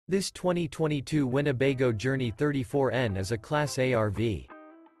This 2022 Winnebago Journey 34N is a Class A RV.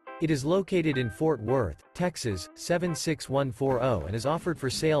 It is located in Fort Worth, Texas, 76140 and is offered for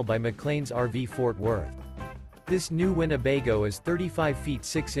sale by McClain's RV Fort Worth. This new Winnebago is 35 feet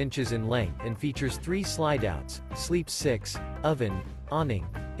 6 inches in length and features 3 slideouts, sleep 6, oven, awning,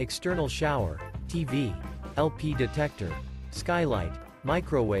 external shower, TV, LP detector, skylight,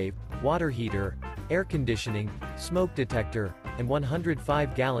 microwave, water heater, air conditioning, smoke detector, and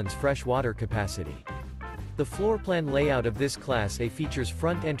 105 gallons fresh water capacity. The floor plan layout of this Class A features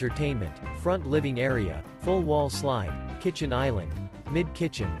front entertainment, front living area, full wall slide, kitchen island,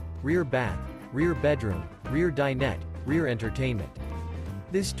 mid-kitchen, rear bath, rear bedroom, rear dinette, rear entertainment.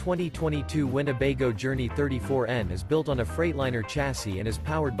 This 2022 Winnebago Journey 34N is built on a Freightliner chassis and is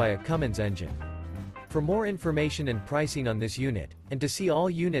powered by a Cummins engine. For more information and pricing on this unit, and to see all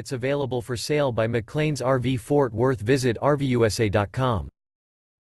units available for sale by McClain's RV Fort Worth, visit RVUSA.com.